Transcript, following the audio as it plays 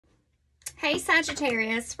Hey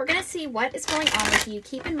Sagittarius, we're going to see what is going on with you.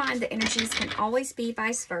 Keep in mind the energies can always be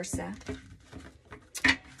vice versa.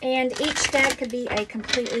 And each deck could be a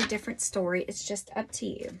completely different story. It's just up to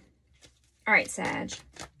you. All right,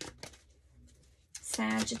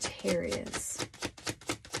 Sagittarius.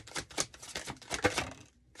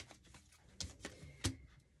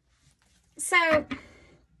 So,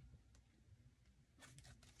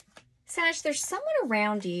 Sag, there's someone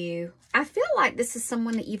around you. I feel like this is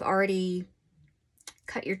someone that you've already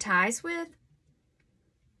cut your ties with.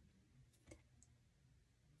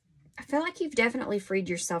 I feel like you've definitely freed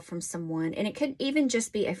yourself from someone, and it could even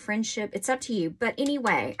just be a friendship. It's up to you. But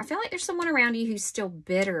anyway, I feel like there's someone around you who's still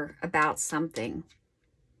bitter about something.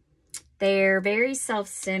 They're very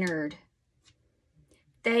self-centered.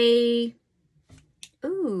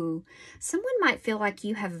 Someone might feel like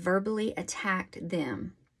you have verbally attacked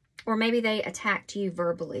them. Or maybe they attacked you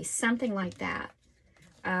verbally. Something like that.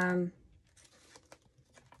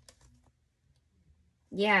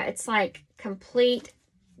 Yeah, it's like complete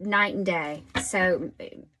night and day. So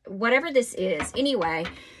whatever this is. Anyway,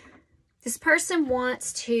 this person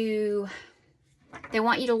wants to... They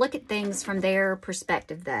want you to look at things from their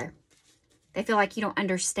perspective, though. They feel like you don't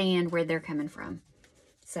understand where they're coming from.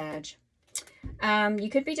 Sag. You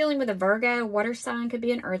could be dealing with a Virgo, water sign, could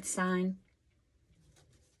be an earth sign.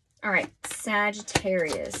 All right,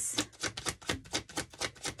 Sagittarius.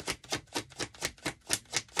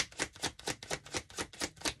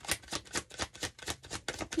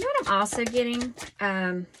 You know what I'm also getting?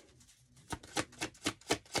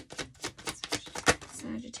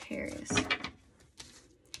 Sagittarius.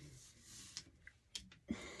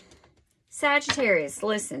 Sagittarius,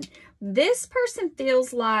 listen. This person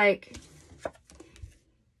feels like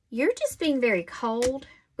you're just being very cold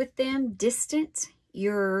with them, distant.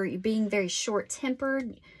 You're being very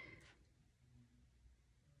short-tempered.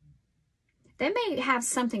 They may have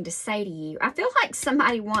something to say to you. I feel like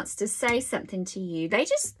somebody wants to say something to you. They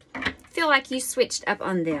just feel like you switched up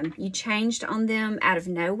on them. You changed on them out of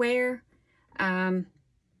nowhere.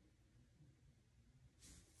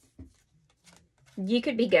 You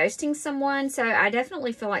could be ghosting someone. So I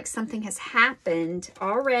definitely feel like something has happened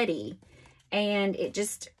already. And it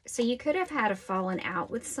just... So you could have had a falling out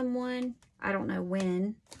with someone. I don't know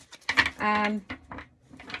when.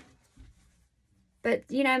 But,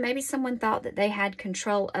 you know, maybe someone thought that they had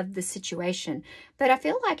control of the situation. But I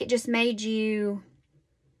feel like it just made you...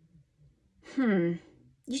 I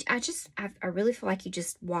really feel like you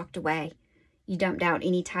just walked away. You dumped out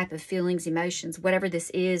any type of feelings, emotions, whatever this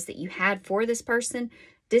is that you had for this person.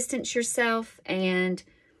 Distanced yourself and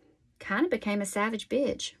kind of became a savage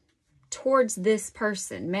bitch towards this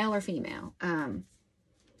person, male or female.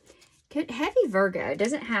 Heavy Virgo,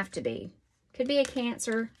 doesn't have to be. Could be a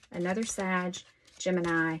Cancer, another Sag,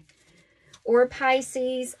 Gemini, or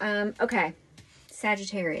Pisces. Okay,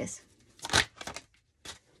 Sagittarius.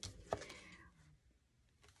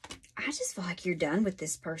 I just feel like you're done with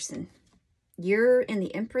this person. You're in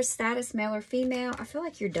the Empress status, male or female. I feel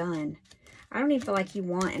like you're done. I don't even feel like you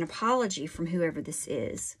want an apology from whoever this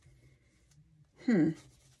is.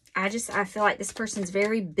 I feel like this person's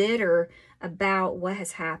very bitter about what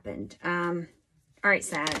has happened. All right,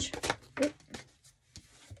 Sag.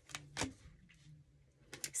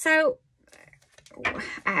 So,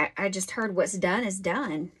 I just heard what's done is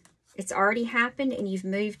done. It's already happened and you've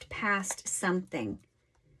moved past something.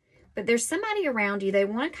 But there's somebody around you. They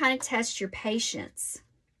want to kind of test your patience.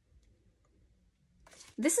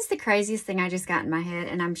 This is the craziest thing I just got in my head,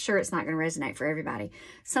 and I'm sure it's not going to resonate for everybody.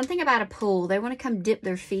 Something about a pool. They want to come dip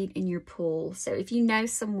their feet in your pool. So if you know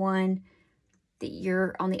someone that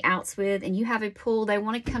you're on the outs with and you have a pool, they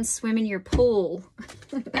want to come swim in your pool.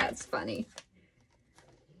 That's funny.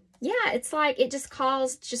 Yeah, it's like it just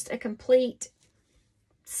caused just a complete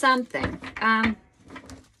something. All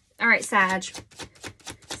right,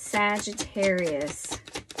 Sagittarius.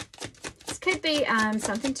 This could be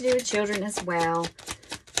something to do with children as well.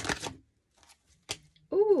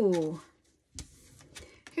 Ooh.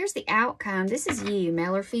 Here's the outcome. This is you,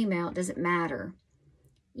 male or female. It doesn't matter.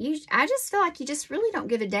 I just feel like you just really don't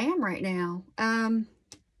give a damn right now.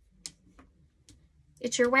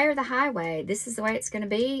 It's your way or the highway. This is the way it's going to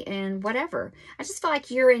be and whatever. I just feel like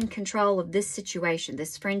you're in control of this situation,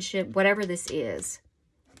 this friendship, whatever this is.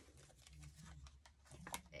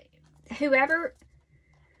 Whoever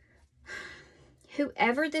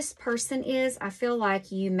this person is, I feel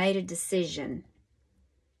like you made a decision.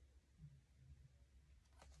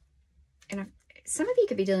 And some of you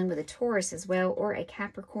could be dealing with a Taurus as well, or a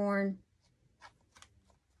Capricorn.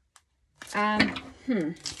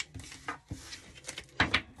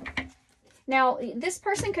 Now, this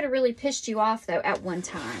person could have really pissed you off, though, at one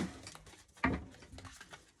time.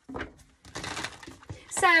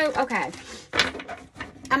 So, okay.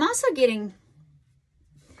 I'm also getting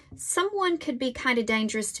someone could be kind of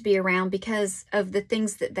dangerous to be around because of the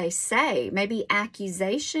things that they say. Maybe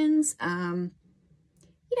accusations. You know,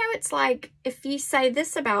 it's like if you say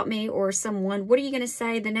this about me or someone, what are you going to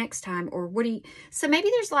say the next time? Or what do you... So maybe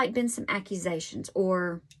there's like been some accusations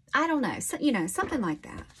or I don't know. So, you know, something like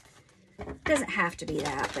that. It doesn't have to be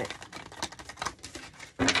that, but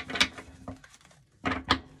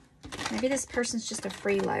maybe this person's just a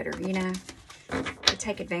freeloader, you know, to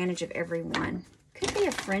take advantage of everyone. Could be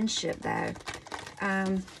a friendship, though.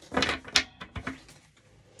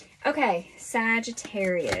 Okay,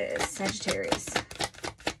 Sagittarius.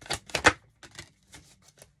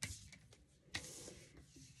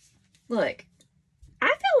 Look, I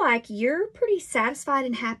feel like you're pretty satisfied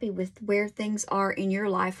and happy with where things are in your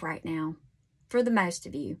life right now, for the most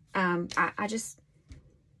of you.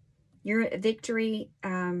 You're a victory.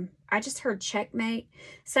 I just heard checkmate.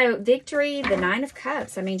 So victory, the Nine of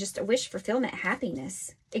Cups. I mean, just a wish fulfillment,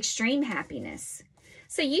 happiness, extreme happiness.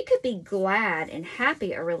 So you could be glad and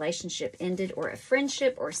happy a relationship ended or a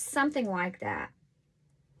friendship or something like that.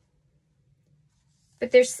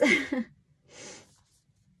 But there's somebody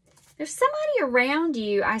around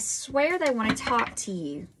you, I swear they want to talk to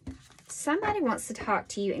you. Somebody wants to talk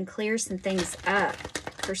to you and clear some things up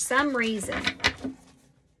for some reason.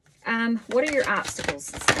 What are your obstacles,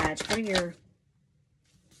 Sag?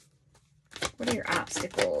 What are your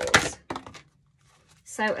obstacles?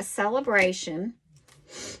 So, a celebration.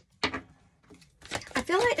 I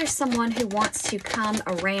feel like there's someone who wants to come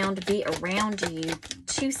around, be around you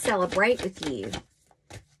to celebrate with you.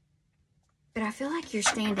 But I feel like you're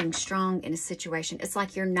standing strong in a situation. It's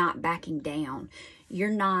like you're not backing down. You're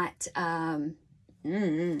not,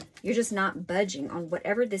 you're just not budging on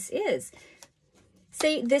whatever this is.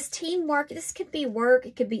 See, this teamwork, this could be work.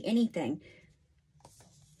 It could be anything.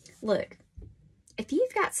 Look, if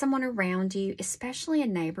you've got someone around you, especially a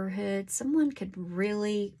neighborhood, someone could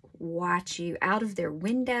really watch you out of their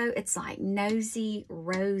window. It's like nosy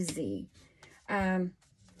Rosie. But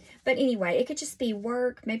anyway, it could just be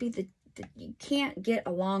work. Maybe you can't get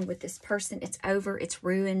along with this person. It's over. It's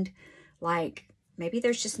ruined. Like, maybe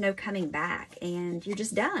there's just no coming back and you're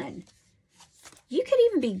just done. You could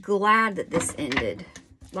even be glad that this ended.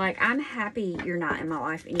 Like, I'm happy you're not in my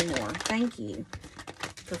life anymore. Thank you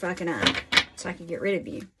for fucking up so I can get rid of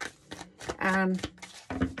you. I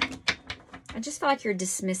just feel like you're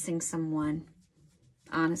dismissing someone,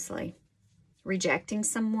 honestly. Rejecting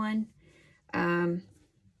someone. All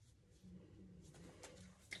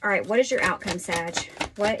right, what is your outcome, Sag?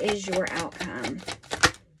 What is your outcome?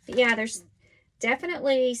 But yeah, there's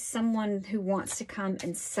definitely someone who wants to come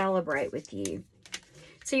and celebrate with you.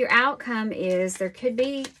 So your outcome is there could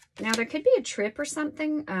be a trip or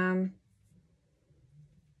something.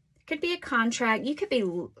 Could be a contract. You could be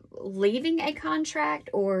leaving a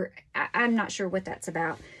contract, or I'm not sure what that's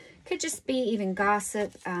about. Could just be even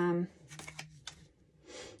gossip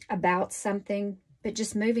about something, but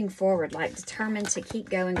just moving forward, like determined to keep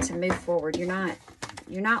going, to move forward. You're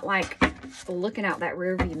not like looking out that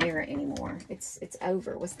rearview mirror anymore. It's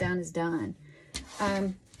over. What's done is done.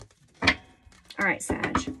 All right,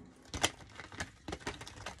 Sag.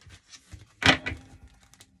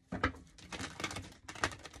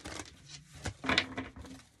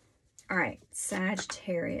 All right,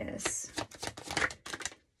 Sagittarius.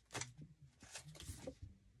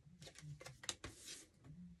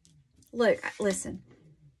 Look, listen.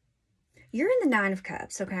 You're in the Nine of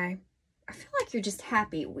Cups, okay? I feel like you're just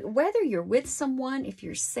happy. Whether you're with someone, if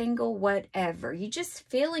you're single, whatever. You're just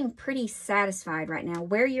feeling pretty satisfied right now.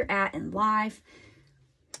 Where you're at in life.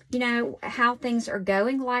 You know, how things are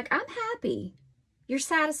going. Like, I'm happy. You're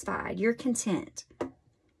satisfied. You're content. But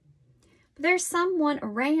there's someone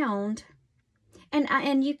around.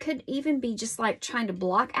 And you could even be just like trying to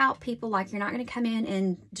block out people. Like, you're not going to come in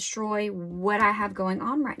and destroy what I have going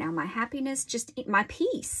on right now. My happiness, just my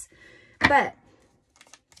peace. But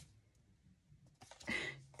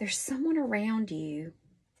there's someone around you.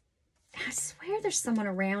 I swear there's someone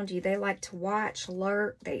around you. They like to watch,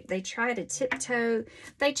 lurk. They try to tiptoe.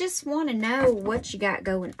 They just want to know what you got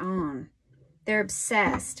going on. They're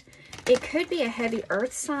obsessed. It could be a heavy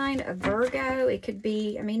earth sign, a Virgo. It could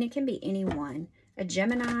be, I mean, it can be anyone. A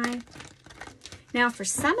Gemini. Now, for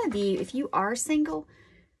some of you, if you are single,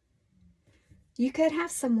 you could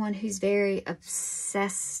have someone who's very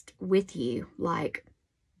obsessed with you. Like,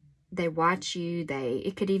 they watch you.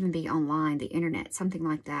 It could even be online, the internet, something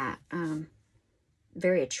like that.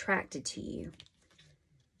 Very attracted to you.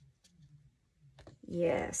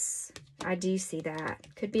 Yes, I do see that.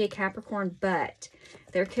 Could be a Capricorn, but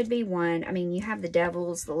there could be one. I mean, you have the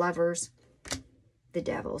devils, the lovers, the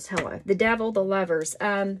devils, hello. The devil, the lovers.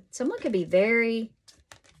 Someone could be very,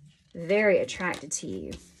 very attracted to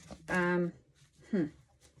you.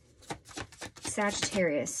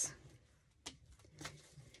 Sagittarius.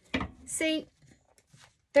 See,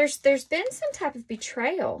 there's been some type of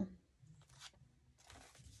betrayal.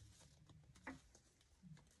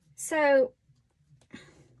 So,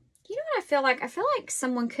 you know what I feel like? I feel like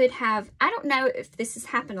someone could have, I don't know if this has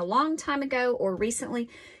happened a long time ago or recently.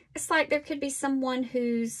 It's like there could be someone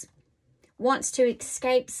who's wants to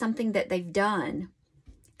escape something that they've done.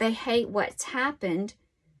 They hate what's happened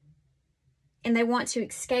and they want to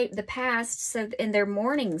escape the past, so and they're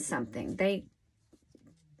mourning something.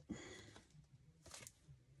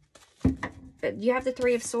 But you have the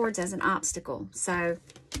Three of Swords as an obstacle. So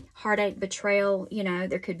heartache, betrayal, you know,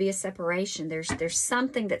 there could be a separation. There's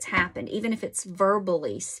something that's happened, even if it's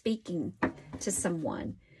verbally speaking to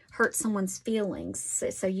someone, hurt someone's feelings.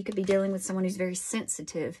 So you could be dealing with someone who's very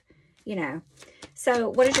sensitive, you know. So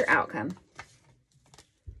what is your outcome?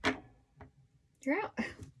 You're out.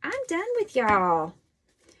 I'm done with y'all.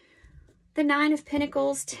 The Nine of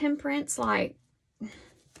Pentacles, Temperance, like,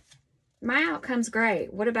 my outcome's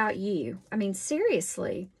great. What about you? I mean,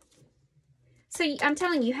 seriously. So I'm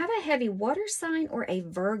telling you, you have a heavy water sign or a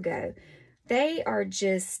Virgo. They are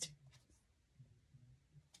just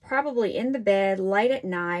probably in the bed late at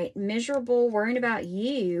night, miserable, worrying about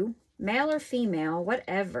you, male or female,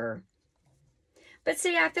 whatever. But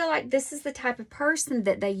see, I feel like this is the type of person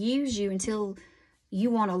that they use you until you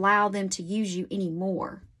won't allow them to use you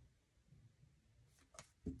anymore.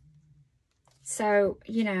 So,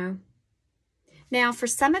 you know. Now, for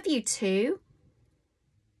some of you too,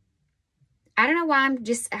 I don't know why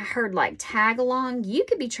I heard like tag along. You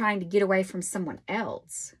could be trying to get away from someone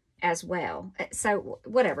else as well. So,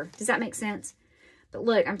 whatever. Does that make sense? But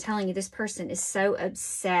look, I'm telling you, this person is so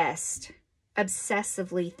obsessed,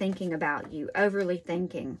 obsessively thinking about you, overly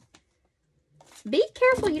thinking. Be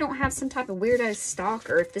careful you don't have some type of weirdo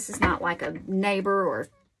stalker if this is not like a neighbor or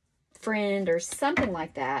friend or something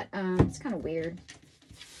like that. It's kind of weird.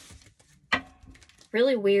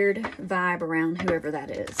 Really weird vibe around whoever that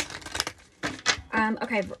is.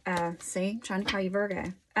 Okay, see, I'm trying to call you Virgo.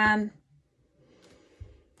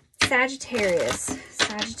 Sagittarius.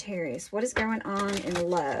 Sagittarius, what is going on in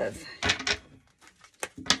love?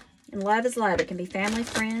 And love is love. It can be family,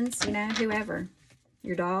 friends, you know, whoever.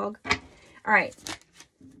 Your dog. All right.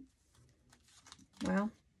 Well,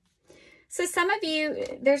 so some of you,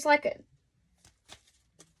 there's like a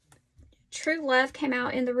true love came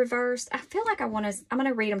out in the reverse. I feel like I'm going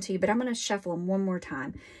to read them to you, but I'm going to shuffle them one more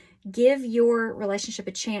time. Give your relationship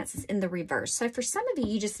a chance is in the reverse. So for some of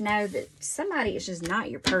you, you just know that somebody is just not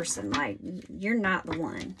your person. Like, you're not the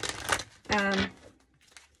one.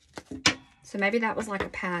 So maybe that was like a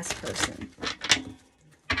past person.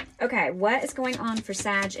 Okay, what is going on for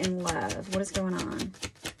Sag in love? What is going on?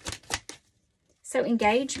 So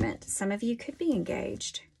engagement. Some of you could be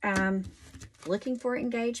engaged. Looking for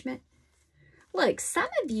engagement. Look, some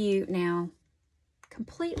of you now,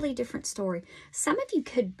 completely different story. Some of you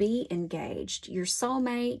could be engaged. Your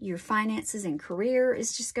soulmate, your finances and career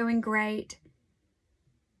is just going great.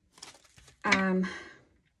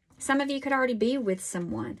 Some of you could already be with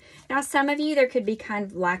someone. Now, some of you, there could be kind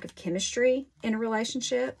of lack of chemistry in a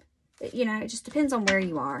relationship. You know, it just depends on where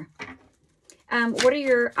you are. What are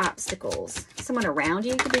your obstacles? Someone around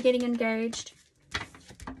you could be getting engaged.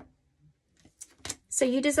 So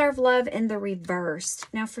you deserve love in the reverse.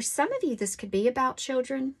 Now, for some of you, this could be about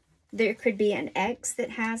children. There could be an ex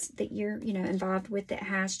that you're, you know, involved with that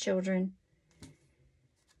has children.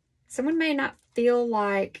 Someone may not feel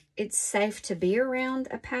like it's safe to be around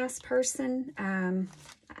a past person.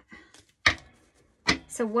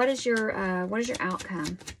 So what is your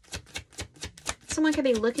outcome? Someone could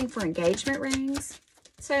be looking for engagement rings.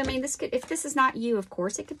 So, I mean, if this is not you, of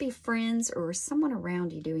course, it could be friends or someone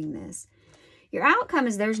around you doing this. Your outcome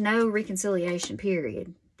is there's no reconciliation,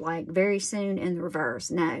 period. Like, very soon in the reverse.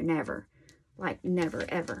 No, never. Like, never,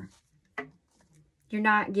 ever. You're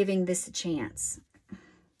not giving this a chance.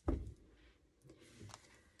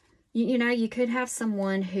 You know, you could have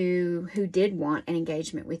someone who did want an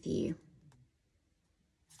engagement with you.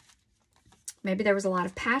 Maybe there was a lot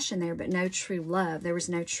of passion there, but no true love. There was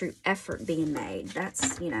no true effort being made.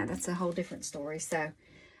 That's, you know, that's a whole different story. So,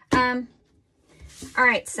 all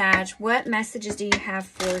right, Sag, what messages do you have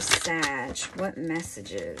for Sag? What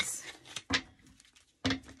messages?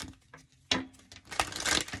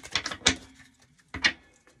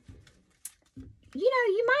 You know,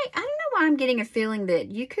 you might, I don't know why I'm getting a feeling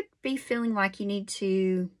that you could be feeling like you need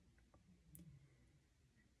to,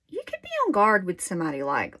 you could be on guard with somebody,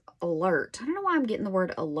 like alert. I don't know why I'm getting the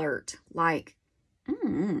word alert. Like,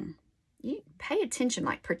 you pay attention,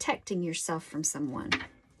 like protecting yourself from someone.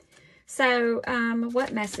 So,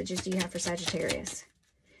 what messages do you have for Sagittarius?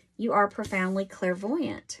 You are profoundly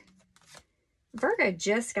clairvoyant. Virgo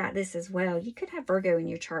just got this as well. You could have Virgo in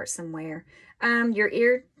your chart somewhere. Your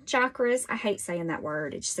ear chakras, I hate saying that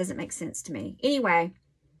word. It just doesn't make sense to me. Anyway,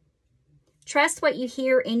 trust what you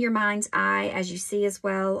hear in your mind's eye as you see as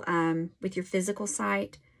well with your physical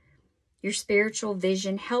sight. Your spiritual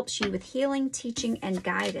vision helps you with healing, teaching, and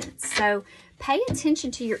guidance. So pay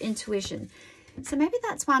attention to your intuition. So maybe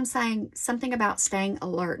that's why I'm saying something about staying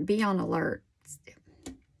alert. Be on alert.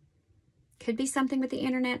 Could be something with the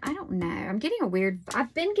internet. I don't know. I've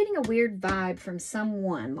been getting a weird vibe from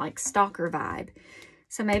someone, like stalker vibe.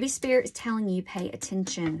 So maybe Spirit is telling you pay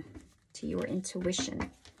attention to your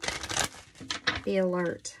intuition. Be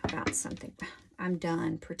alert about something. I'm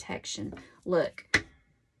done. Protection. Look.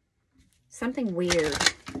 Something weird.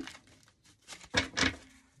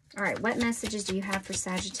 All right. What messages do you have for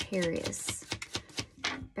Sagittarius?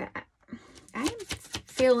 But I'm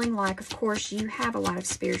feeling like, of course, you have a lot of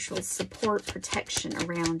spiritual support, protection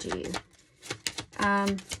around you.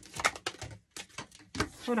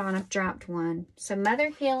 Hold on, I've dropped one. So mother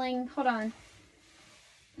healing, hold on.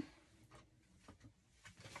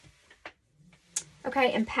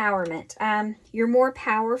 Okay, empowerment. You're more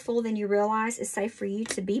powerful than you realize. It's safe for you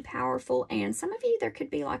to be powerful. And some of you, there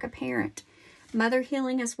could be like a parent. Mother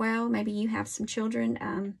healing as well. Maybe you have some children.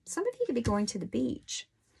 Some of you could be going to the beach.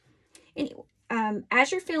 Anyway,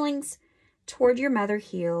 as your feelings toward your mother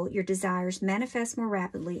heal, your desires manifest more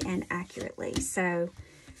rapidly and accurately. So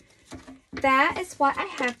that is what I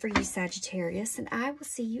have for you, Sagittarius, and I will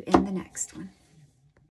see you in the next one.